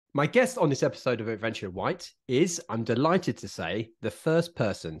My guest on this episode of Adventures of Wight is, I'm delighted to say, the first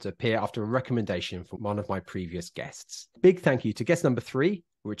person to appear after a recommendation from one of my previous guests. Big thank you to guest number 3,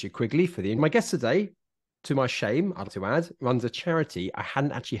 Richard Quigley, for the... My guest today, to my shame, I'll have to add, runs a charity I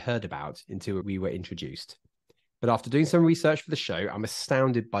hadn't actually heard about until we were introduced. But after doing some research for the show, I'm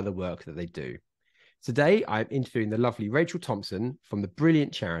astounded by the work that they do. Today, I'm interviewing the lovely Rachel Thomson from the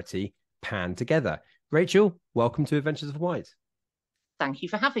brilliant charity Pan Together. Rachel, welcome to Adventures of Wight. Thank you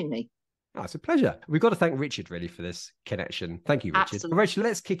for having me. Oh, it's a pleasure. We've got to thank Richard, really, for this connection. Thank you, Richard. Absolutely. Rachel,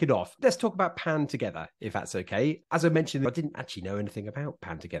 let's kick it off. Let's talk about Pan Together, if that's okay. As I mentioned, I didn't actually know anything about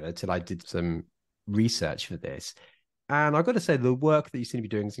Pan Together until I did some research for this. And I've got to say, the work that you seem to be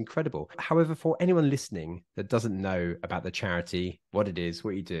doing is incredible. However, for anyone listening that doesn't know about the charity, what it is,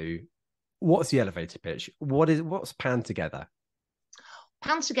 what you do, what's the elevator pitch? What's Pan Together?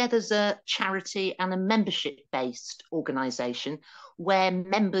 Pan Together is a charity and a membership-based organisation where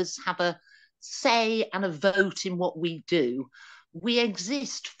members have a say and a vote in what we do. We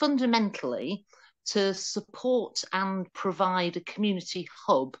exist fundamentally to support and provide a community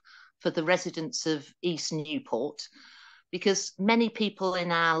hub for the residents of East Newport, because many people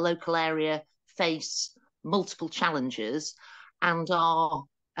in our local area face multiple challenges and are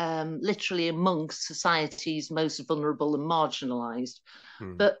literally amongst society's most vulnerable and marginalised.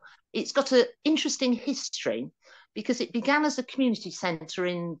 But it's got an interesting history because it began as a community centre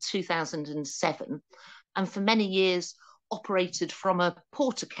in 2007 and for many years operated from a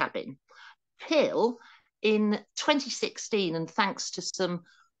porter cabin till in 2016, and thanks to some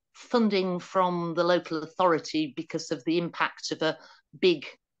funding from the local authority because of the impact of a big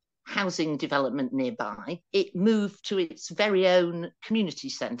housing development nearby, it moved to its very own community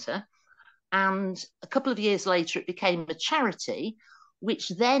centre. And a couple of years later, it became a charity, which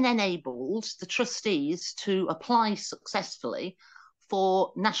then enabled the trustees to apply successfully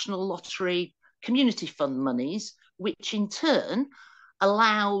for National Lottery Community Fund monies, which in turn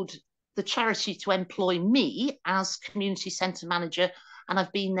allowed the charity to employ me as community centre manager, and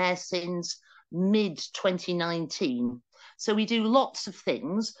I've been there since mid-2019. So we do lots of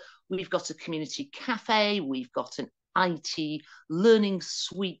things. We've got a community cafe, we've got an IT learning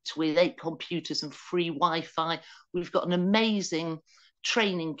suite with 8 computers and free Wi-Fi. We've got an amazing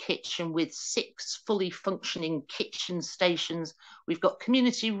training kitchen with 6 fully functioning kitchen stations. We've got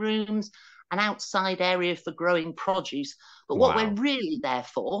community rooms, an outside area for growing produce. But what we're really there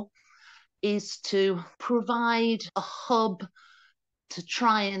for is to provide a hub to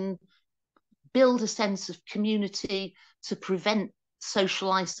try and build a sense of community, to prevent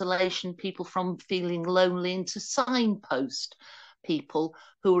social isolation, people from feeling lonely, and to signpost people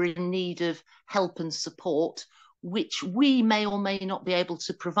who are in need of help and support, which we may or may not be able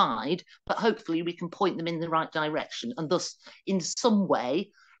to provide, but hopefully we can point them in the right direction and thus in some way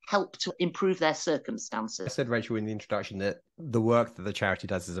help to improve their circumstances. I said, Rachel, in the introduction that the work that the charity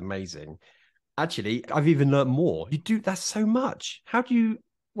does is amazing. Actually, I've even learned more. That's so much. How do you,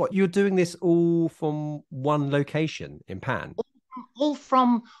 you're doing this all from one location in Pan? All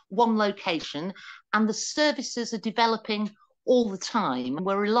from one location, and the services are developing all the time.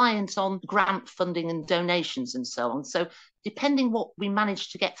 We're reliant on grant funding and donations and so on. So depending what we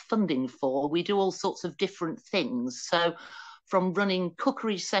manage to get funding for, we do all sorts of different things. So from running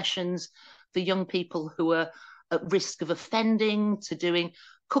cookery sessions for young people who are at risk of offending to doing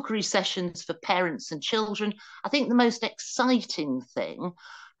cookery sessions for parents and children. I think the most exciting thing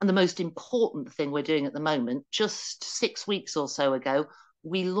and the most important thing we're doing at the moment, just 6 weeks or so ago,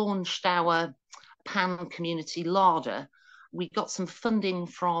 we launched our Pan Community Larder. We got some funding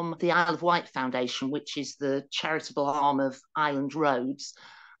from the Isle of Wight Foundation, which is the charitable arm of Island Roads.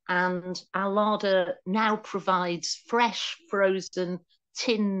 And our larder now provides fresh, frozen,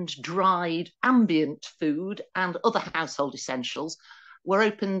 tinned, dried, ambient food and other household essentials. We're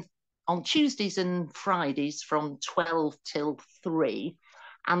open on Tuesdays and Fridays from 12 till 3.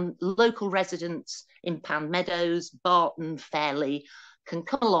 And local residents in Pan Meadows, Barton, Fairley can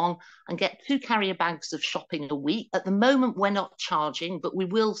come along and get 2 carrier bags of shopping a week. At the moment, we're not charging, but we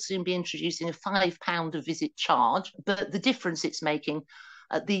will soon be introducing a £5 a visit charge. But the difference it's making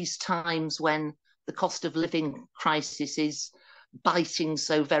at these times when the cost of living crisis is biting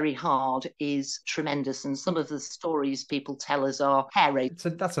so very hard is tremendous. And some of the stories people tell us are hair-raising. So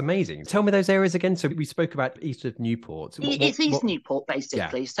that's amazing. Tell me those areas again. So we spoke about east of Newport. It's East Newport,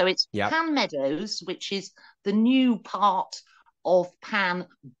 basically. Yeah. So it's Pan Meadows, which is the new part of Pan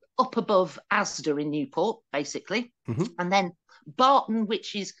up above Asda in Newport, basically. Mm-hmm. And then Barton,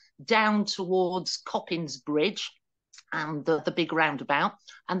 which is down towards Coppins Bridge and the big roundabout.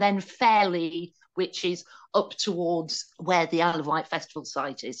 And then Fairley, which is up towards where the Isle of Wight festival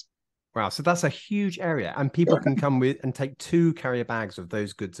site is. Wow. So that's a huge area, and people can come with and take 2 carrier bags of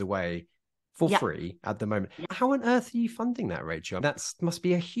those goods away for free at the moment. How on earth are you funding that, Rachel? That must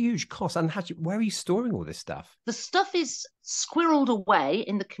be a huge cost. And where are you storing all this stuff? The stuff is squirreled away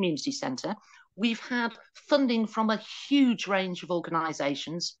in the community centre. We've had funding from a huge range of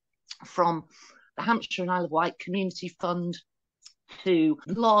organisations, from the Hampshire and Isle of Wight Community Fund to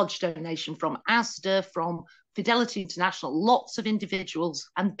large donation from ASDA, from Fidelity International, lots of individuals,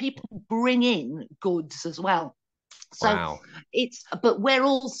 and people bring in goods as well. So but we're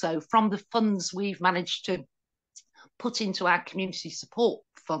also, from the funds we've managed to put into our community support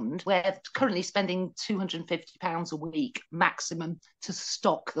fund, we're currently spending £250 a week maximum to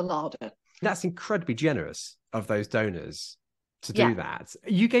stock the larder. That's incredibly generous of those donors to do that.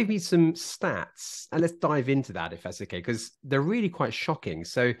 You gave me some stats, and let's dive into that if that's okay, because they're really quite shocking.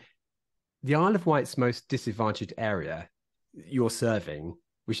 So the Isle of Wight's most disadvantaged area you're serving,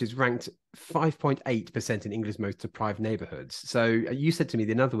 which is ranked 5.8% in England's most deprived neighbourhoods. So you said to me,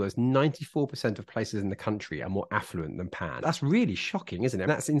 in other words, 94% of places in the country are more affluent than Pan. That's really shocking, isn't it?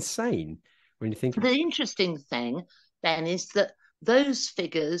 That's insane when you think of it. The interesting thing, then, is that those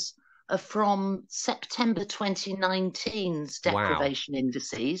figures are from September 2019's deprivation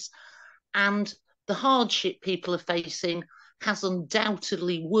indices, and the hardship people are facing has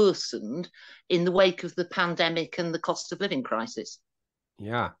undoubtedly worsened in the wake of the pandemic and the cost of living crisis.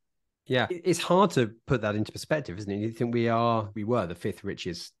 Yeah. It's hard to put that into perspective, isn't it? You think we were the 5th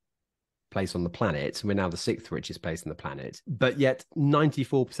richest place on the planet, and we're now the 6th richest place on the planet, but yet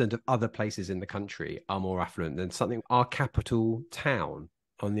 94% of other places in the country are more affluent than our capital town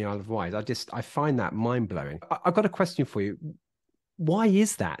on the Isle of Wight. I find that mind-blowing. I've got a question for you. Why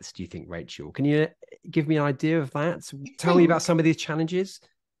is that, do you think, Rachel? Can you give me an idea of that? Tell me about some of these challenges.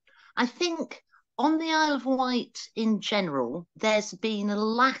 I think on the Isle of Wight in general, there's been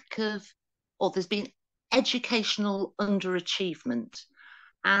there's been educational underachievement,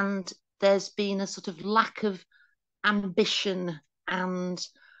 and there's been a sort of lack of ambition and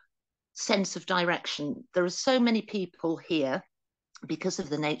sense of direction. There are so many people here, because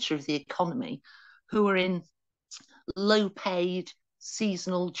of the nature of the economy, who are in low-paid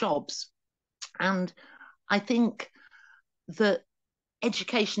seasonal jobs. And I think that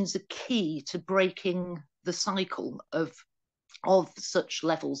education's a key to breaking the cycle of such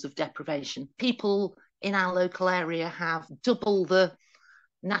levels of deprivation. People in our local area have double the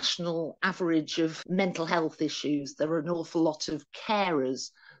national average of mental health issues. There are an awful lot of carers.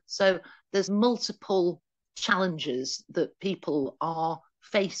 So there's multiple challenges that people are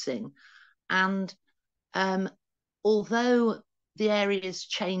facing. And although the area is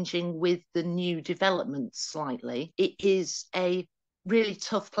changing with the new developments slightly, it is a really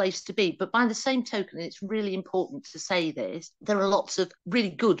tough place to be. But by the same token, it's really important to say this, there are lots of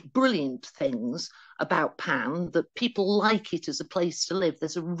really good, brilliant things about Pan, that people like it as a place to live.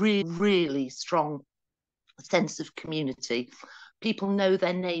 There's a really, really strong sense of community. People know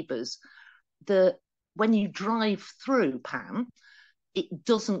their neighbours. When you drive through Pan, it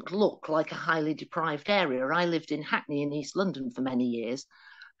doesn't look like a highly deprived area. I lived in Hackney in East London for many years,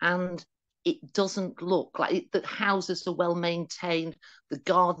 and it doesn't look like it. The houses are well maintained, the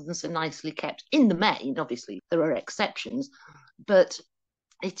gardens are nicely kept. In the main, obviously, there are exceptions, but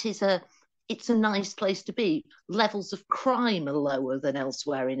it's a nice place to be. Levels of crime are lower than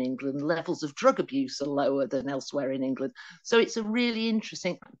elsewhere in England. Levels of drug abuse are lower than elsewhere in England. So it's a really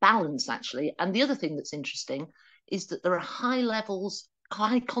interesting balance, actually. And the other thing that's interesting is that there are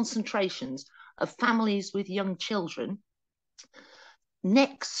high concentrations of families with young children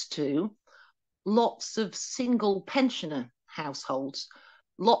next to lots of single pensioner households,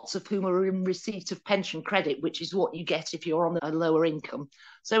 lots of whom are in receipt of pension credit, which is what you get if you're on a lower income.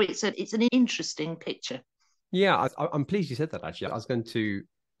 So it's an interesting picture. Yeah, I'm pleased you said that, actually. I was going to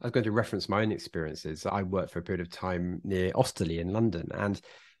reference my own experiences. I worked for a period of time near Osterley in London, and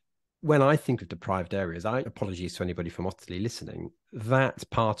when I think of deprived areas, apologies to anybody from Osterley listening, that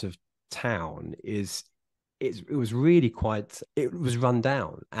part of town it was really it was run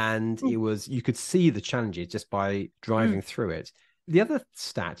down, and you could see the challenges just by driving through it. The other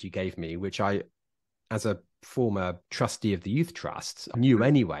stat you gave me, which I, as a former trustee of the Youth Trust, knew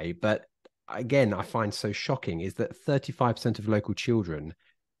anyway, but again, I find so shocking, is that 35% of local children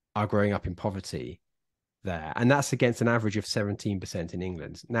are growing up in poverty there. And that's against an average of 17% in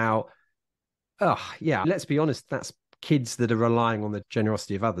England. Now, let's be honest, that's kids that are relying on the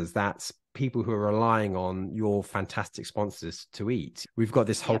generosity of others. That's people who are relying on your fantastic sponsors to eat. We've got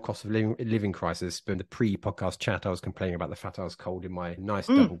this whole cost of living crisis. But in the pre-podcast chat, I was complaining about the fact I was cold in my nice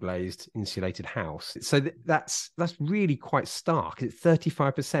double glazed insulated house. So that's really quite stark. It's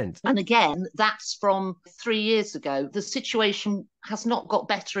 35%. And again, that's from 3 years ago. The situation has not got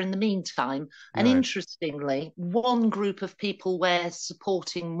better in the meantime. And interestingly, one group of people we're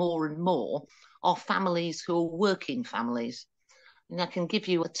supporting more and more are families who are working families. And I can give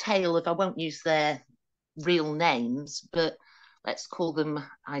you a tale of, I won't use their real names, but let's call them,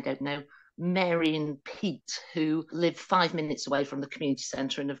 I don't know, Mary and Pete, who live 5 minutes away from the community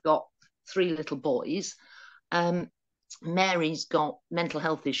centre and have got 3 little boys. Mary's got mental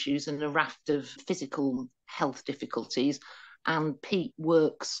health issues and a raft of physical health difficulties, and Pete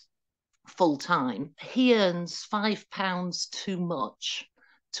works full time. He earns £5 too much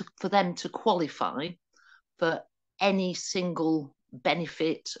for them to qualify for any single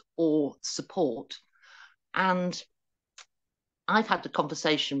benefit or support. And I've had a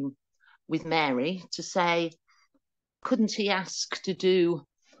conversation with Mary to say, couldn't he ask to do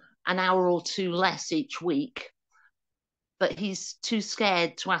an hour or 2 less each week? But he's too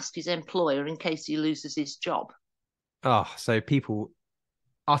scared to ask his employer in case he loses his job. Oh, so people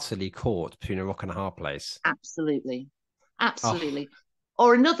utterly caught between a rock and a hard place. Absolutely.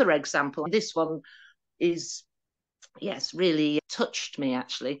 Or another example, this one is, really touched me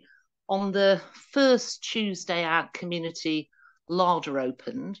actually. On the first Tuesday our community larder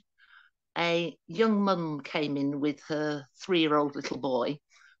opened, a young mum came in with her 3-year-old little boy,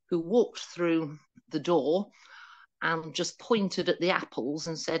 who walked through the door and just pointed at the apples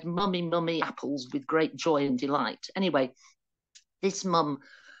and said, "Mummy, mummy, apples," with great joy and delight. Anyway, this mum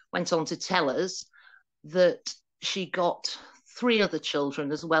went on to tell us that she got 3 other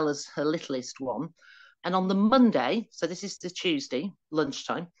children as well as her littlest one. And on the Monday, so this is the Tuesday,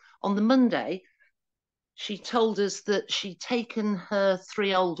 lunchtime, on the Monday, she told us that she'd taken her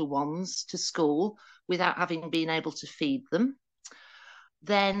 3 older ones to school without having been able to feed them.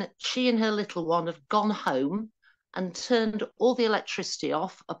 Then she and her little one have gone home and turned all the electricity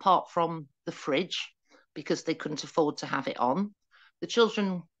off apart from the fridge because they couldn't afford to have it on. The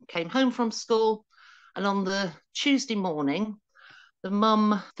children came home from school, and on the Tuesday morning, the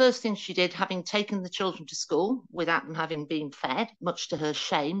mum, first thing she did, having taken the children to school without them having been fed, much to her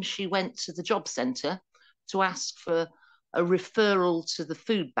shame, she went to the job centre to ask for a referral to the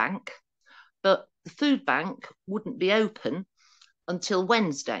food bank, but the food bank wouldn't be open until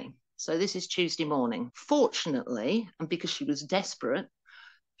Wednesday. So this is Tuesday morning. Fortunately, and because she was desperate,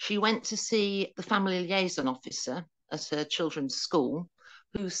 she went to see the family liaison officer at her children's school,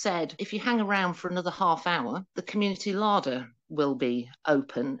 who said, if you hang around for another half hour, the community larder will be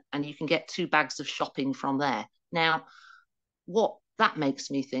open and you can get 2 bags of shopping from there. Now, what that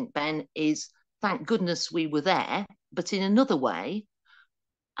makes me think, Ben, is thank goodness we were there, but in another way,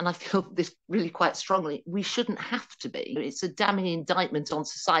 and I feel this really quite strongly, we shouldn't have to be. It's a damning indictment on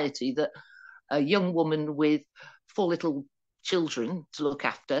society that a young woman with 4 little children to look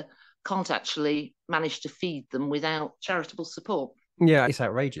after can't actually manage to feed them without charitable support. Yeah, it's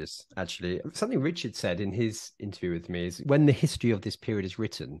outrageous, actually. Something Richard said in his interview with me is when the history of this period is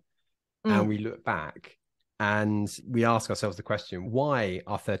written and we look back and we ask ourselves the question, why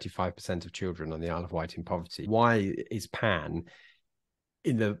are 35% of children on the Isle of Wight in poverty? Why is Pan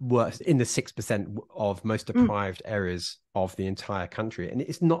in the 6% of most deprived areas of the entire country? And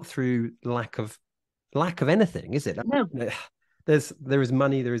it's not through lack of anything, is it? No. There is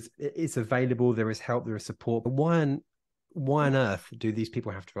money, it's available, there is help, there is support. But why on earth do these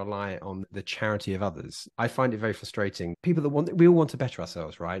people have to rely on the charity of others? I find it very frustrating. People we all want to better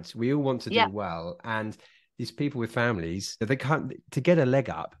ourselves, right? We all want to do well. And these people with families, they can't, to get a leg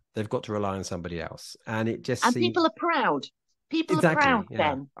up, they've got to rely on somebody else. And it just seems... people are proud. People are proud,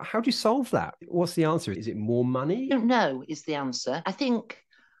 Ben. How do you solve that? What's the answer? Is it more money? I don't know is the answer. I think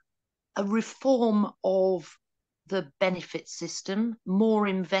a reform of the benefit system, more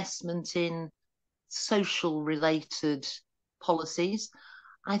investment in social related policies.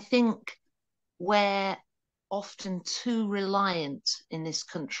 I think we're often too reliant in this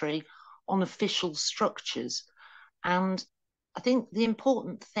country on official structures. And I think the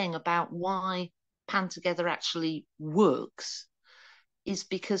important thing about why Pan Together actually works is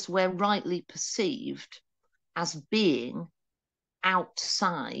because we're rightly perceived as being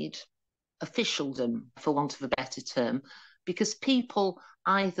outside officialdom, for want of a better term, because people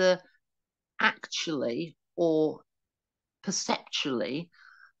either actually or perceptually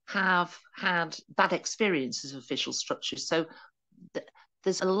have had bad experiences of official structures. So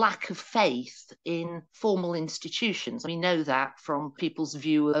there's a lack of faith in formal institutions. We know that from people's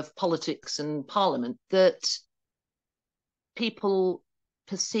view of politics and parliament, that people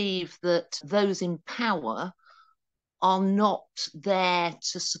perceive that those in power are not there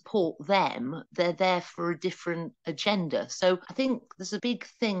to support them. They're there for a different agenda. So I think there's a big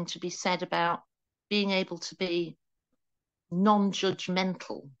thing to be said about being able to be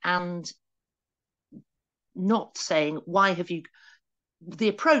non-judgmental and not saying, why have you... The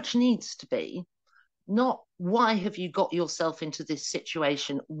approach needs to be not, why have you got yourself into this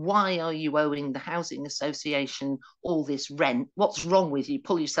situation? Why are you owing the housing association all this rent? What's wrong with you?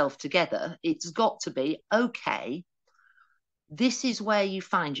 Pull yourself together. It's got to be, okay, this is where you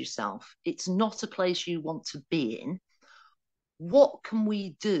find yourself. It's not a place you want to be in. What can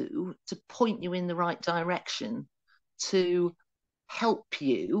we do to point you in the right direction to help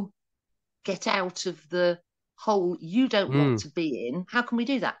you get out of the hole you don't want to be in? How can we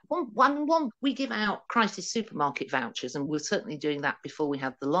do that? One, we give out crisis supermarket vouchers, and we're certainly doing that before we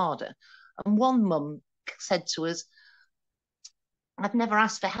had the larder. And one mum said to us, I've never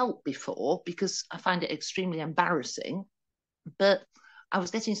asked for help before because I find it extremely embarrassing, but I was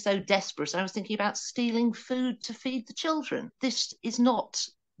getting so desperate, I was thinking about stealing food to feed the children. This is not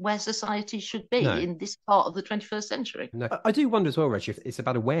where society should be in this part of the 21st century. No, I do wonder as well, Rachel, if it's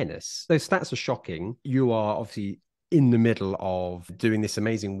about awareness. Those stats are shocking. You are obviously in the middle of doing this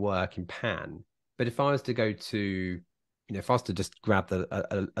amazing work in Pan. But if I was to go to, if I was to just grab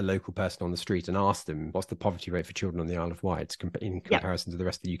a local person on the street and ask them, what's the poverty rate for children on the Isle of Wight in comparison to the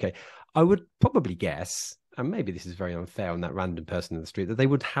rest of the UK, I would probably guess, and maybe this is very unfair on that random person in the street, that they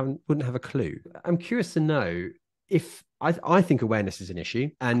wouldn't have a clue. I'm curious to know if I think awareness is an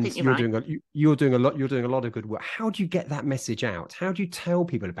issue, and you're doing a lot of good work. How do you get that message out? How do you tell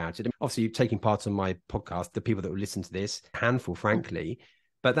people about it? Obviously, you're taking part on my podcast. The people that will listen to this, handful, frankly,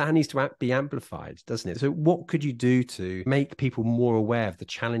 but that needs to be amplified, doesn't it? So, what could you do to make people more aware of the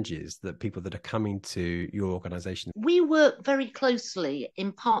challenges that people that are coming to your organisation? We work very closely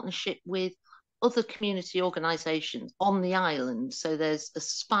in partnership with other community organisations on the island. So there's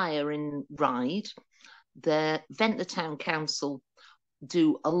Aspire in Ryde. The Ventnor Town Council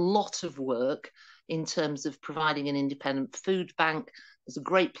do a lot of work in terms of providing an independent food bank. There's a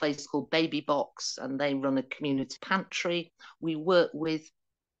great place called Baby Box, and they run a community pantry. We work with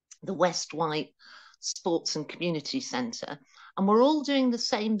the West Wight Sports and Community Centre, and we're all doing the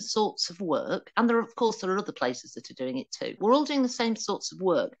same sorts of work. And there are other places that are doing it too. We're all doing the same sorts of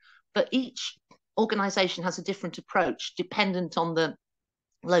work, but each organisation has a different approach dependent on the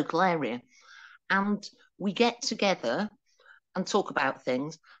local area. And we get together and talk about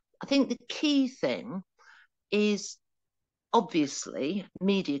things. I think the key thing is obviously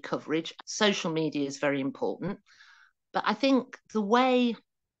media coverage. Social media is very important. But I think the way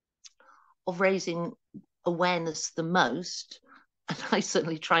of raising awareness the most, and I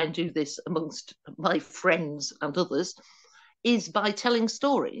certainly try and do this amongst my friends and others, is by telling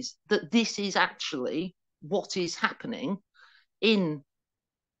stories that this is actually what is happening in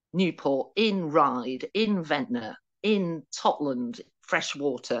Newport, in Ryde, in Ventnor, in Totland,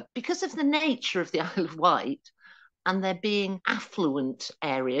 Freshwater. Because of the nature of the Isle of Wight and there being affluent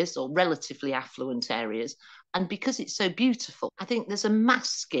areas or relatively affluent areas, and because it's so beautiful, I think there's a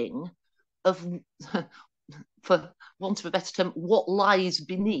masking of, for want of a better term, what lies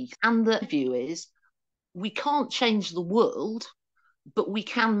beneath. And the view is, we can't change the world, but we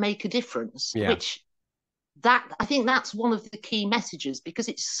can make a difference, which I think that's one of the key messages, because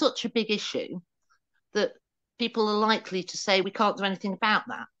it's such a big issue that people are likely to say we can't do anything about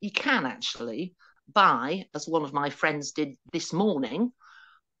that. You can actually, by, as one of my friends did this morning,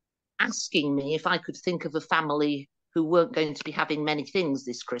 asking me if I could think of a family who weren't going to be having many things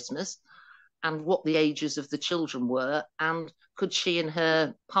this Christmas and what the ages of the children were, and could she and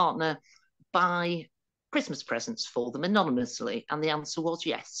her partner buy Christmas presents for them anonymously. And the answer was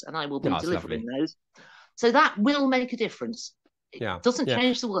yes, and I will be delivering those. So that will make a difference. It doesn't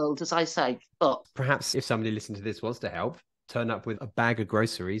change the world, as I say, but perhaps if somebody listening to this wants to help, turn up with a bag of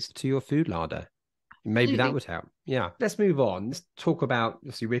groceries to your food larder. Maybe that would help. Yeah. Let's move on. Let's talk about,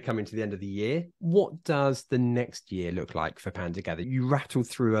 obviously, we're coming to the end of the year. What does the next year look like for Pan Together? You rattled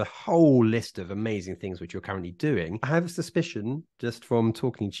through a whole list of amazing things which you're currently doing. I have a suspicion, just from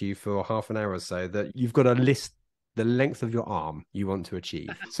talking to you for half an hour or so, that you've got a list the length of your arm you want to achieve.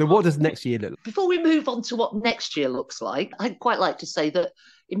 So what does next year look like? Before we move on to what next year looks like, I'd quite like to say that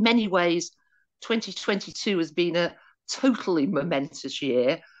in many ways, 2022 has been a totally momentous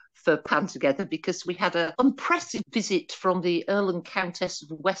year for Pan Together, because we had an unprecedented visit from the Earl and Countess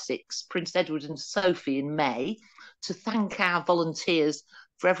of Wessex, Prince Edward and Sophie, in May, to thank our volunteers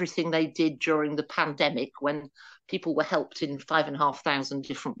for everything they did during the pandemic when people were helped in 5,500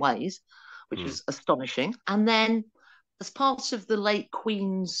 different ways, which was astonishing. And then as part of the late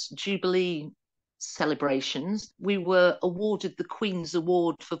Queen's Jubilee celebrations, we were awarded the Queen's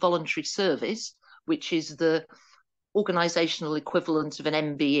Award for Voluntary Service, which is the organisational equivalent of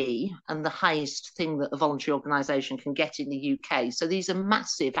an MBE and the highest thing that a voluntary organisation can get in the UK. So these are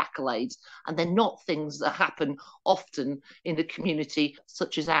massive accolades, and they're not things that happen often in a community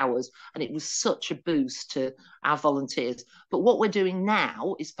such as ours. And it was such a boost to our volunteers. But what we're doing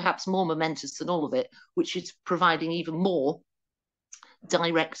now is perhaps more momentous than all of it, which is providing even more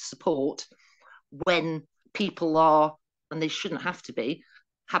direct support when people are, and they shouldn't have to be,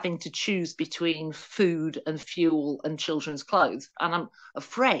 having to choose between food and fuel and children's clothes. And I'm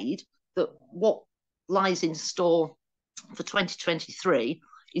afraid that what lies in store for 2023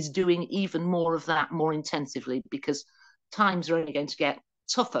 is doing even more of that more intensively, because times are only going to get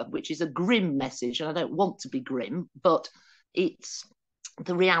tougher, which is a grim message. And I don't want to be grim, but it's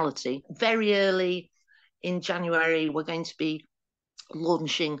the reality. Very early in January, we're going to be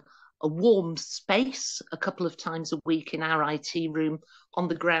launching a warm space a couple of times a week in our IT room, on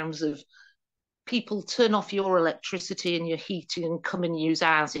the grounds of people turn off your electricity and your heating and come and use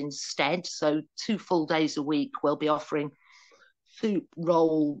ours instead. So 2 full days a week, we'll be offering food,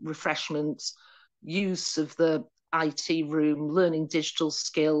 roll, refreshments, use of the IT room, learning digital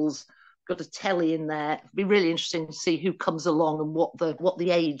skills, got a telly in there. It'll be really interesting to see who comes along and what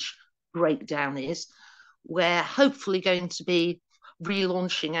the age breakdown is. We're hopefully going to be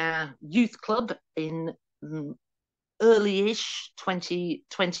relaunching our youth club in early-ish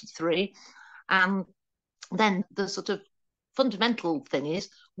 2023. And then the sort of fundamental thing is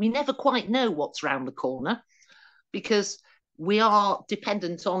we never quite know what's around the corner, because we are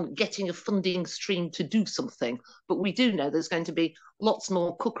dependent on getting a funding stream to do something. But we do know there's going to be lots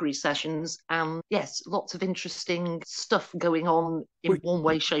more cookery sessions and, yes, lots of interesting stuff going on in one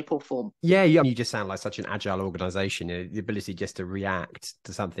way, shape or form. Yeah. You just sound like such an agile organisation, the ability just to react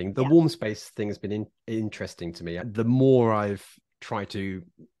to something. The warm space thing has been interesting to me. The more I've tried to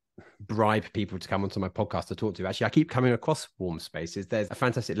bribe people to come onto my podcast to talk to, actually I keep coming across warm spaces. There's a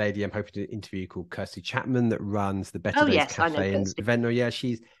fantastic lady I'm hoping to interview called Kirsty Chapman that runs the Better Days Cafe in Ventnor. Yeah,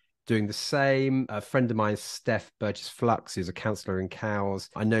 she's doing the same. A friend of mine, Steph Burgess Flux, who's a counsellor in Cowes.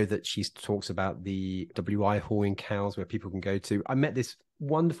 I know that she talks about the WI Hall in Cowes where people can go to. I met this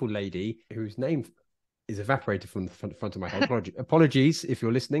wonderful lady whose name is evaporated from the front of my head. Apologies if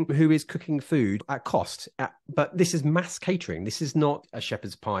you're listening, who is cooking food at cost. But this is mass catering. This is not a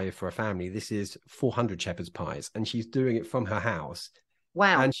shepherd's pie for a family. This is 400 shepherd's pies. And she's doing it from her house.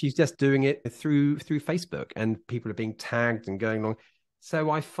 Wow. And she's just doing it through Facebook, and people are being tagged and going along. So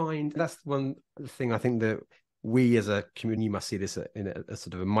I find that's one thing I think that we as a community, you must see this in a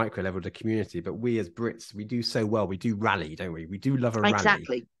sort of a micro level of the community, but we as Brits, we do so well. We do rally, don't we? We do love a rally.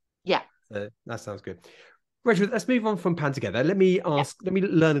 Exactly. Yeah. That sounds good. Rachel, let's move on from Pan Together. Let me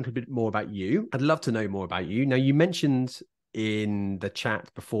learn a little bit more about you. I'd love to know more about you. Now, you mentioned in the chat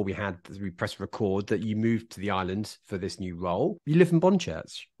before we pressed record that you moved to the island for this new role. You live in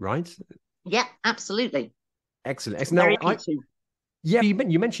Bonchurch, right? Yeah, absolutely. Excellent. Now, yeah, you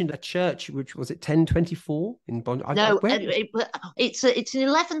mentioned a church, which was it 1024 in Bond? No, it's an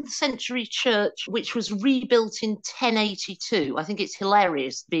 11th century church which was rebuilt in 1082. I think it's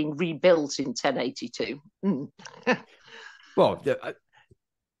hilarious being rebuilt in 1082. Well,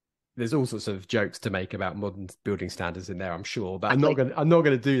 there's all sorts of jokes to make about modern building standards in there, I'm sure, but I'm not going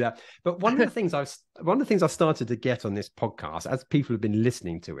to do that. But one of the things I've started to get on this podcast, as people have been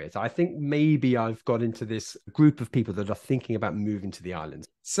listening to it, I think maybe I've got into this group of people that are thinking about moving to the island.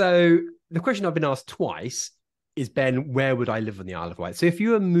 So the question I've been asked twice is, Ben, where would I live on the Isle of Wight? So if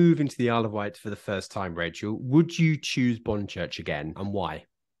you were moving to the Isle of Wight for the first time, Rachel, would you choose Bonchurch again, and why?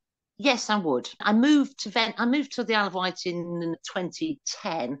 Yes, I would. I moved to the Isle of Wight in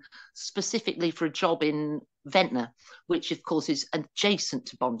 2010, specifically for a job in Ventnor, which of course is adjacent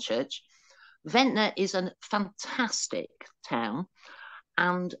to Bonchurch. Ventnor is a fantastic town,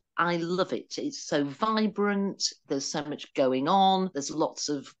 and I love it. It's so vibrant. There's so much going on. There's lots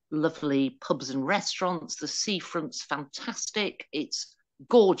of lovely pubs and restaurants. The seafront's fantastic. It's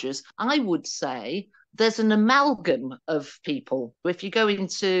gorgeous. I would say there's an amalgam of people. If you go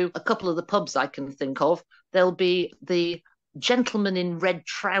into a couple of the pubs I can think of, there'll be the gentlemen in red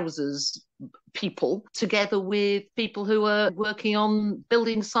trousers people together with people who are working on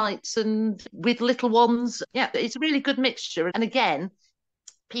building sites and with little ones. Yeah, it's a really good mixture. And again,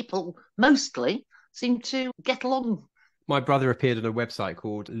 people mostly seem to get along My brother appeared on a website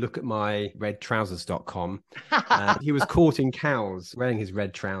called lookatmyredtrousers.com. He was courting cows wearing his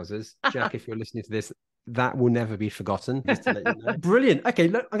red trousers. Jack, if you're listening to this, that will never be forgotten, just to let you know. Brilliant. Okay,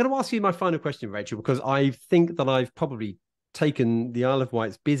 look, I'm going to ask you my final question, Rachel, because I think that I've probably taken the Isle of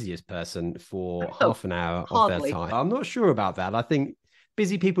Wight's busiest person for half an hour of their time. I'm not sure about that. I think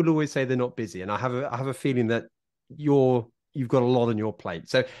busy people always say they're not busy, and I have a feeling that you've got a lot on your plate.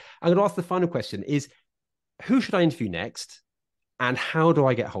 So I'm going to ask the final question: is who should I interview next, and how do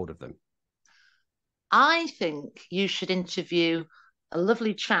I get hold of them? I think you should interview a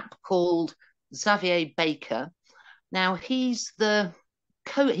lovely chap called Xavier Baker. Now, he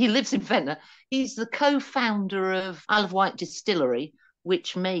lives in Ventnor. He's the co-founder of Isle of Wight Distillery,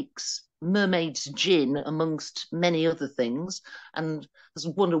 which makes Mermaid's Gin, amongst many other things, and has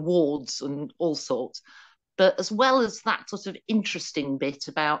won awards and all sorts. But as well as that sort of interesting bit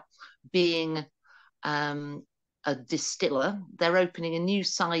about being a distiller, they're opening a new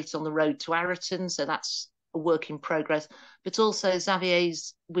site on the road to Arreton, so that's a work in progress. But also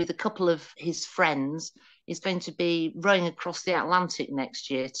Xavier's, with a couple of his friends, is going to be rowing across the Atlantic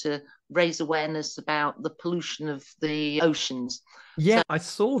next year to raise awareness about the pollution of the oceans. Yeah, so, I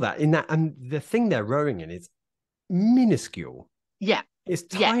saw that in that, and the thing they're rowing in is minuscule. Yeah. It's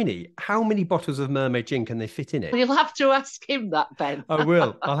tiny. Yeah. How many bottles of mermaid gin can they fit in it? You'll have to ask him that, Ben. I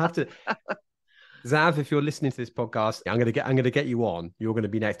will. I'll have to. Zav, if you're listening to this podcast, I'm going to get you on. You're going to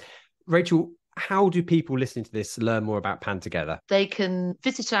be next. Rachel, how do people listening to this learn more about Pan Together? They can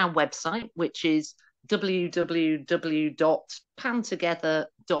visit our website, which is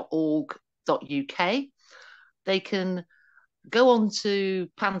www.pantogether.org.uk. They can go on to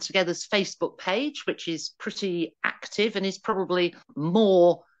Pan Together's Facebook page, which is pretty active and is probably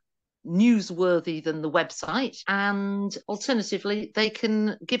more newsworthy than the website. And alternatively, they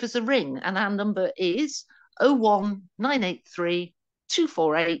can give us a ring, and our number is 01983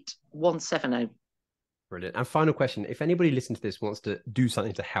 248 170. Brilliant. And final question, if anybody listening to this wants to do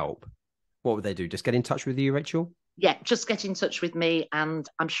something to help, what would they do? Just get in touch with you, Rachel? Yeah, just get in touch with me, and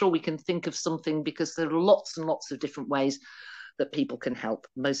I'm sure we can think of something, because there are lots and lots of different ways that people can help,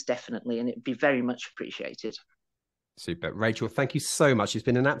 most definitely, and it'd be very much appreciated. Super. Rachel, thank you so much. It's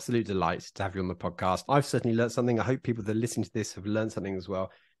been an absolute delight to have you on the podcast. I've certainly learned something. I hope people that are listening to this have learned something as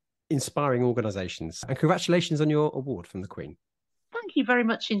well. Inspiring organisations. And congratulations on your award from the Queen. Thank you very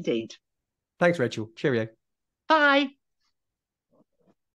much indeed. Thanks, Rachel. Cheerio. Bye.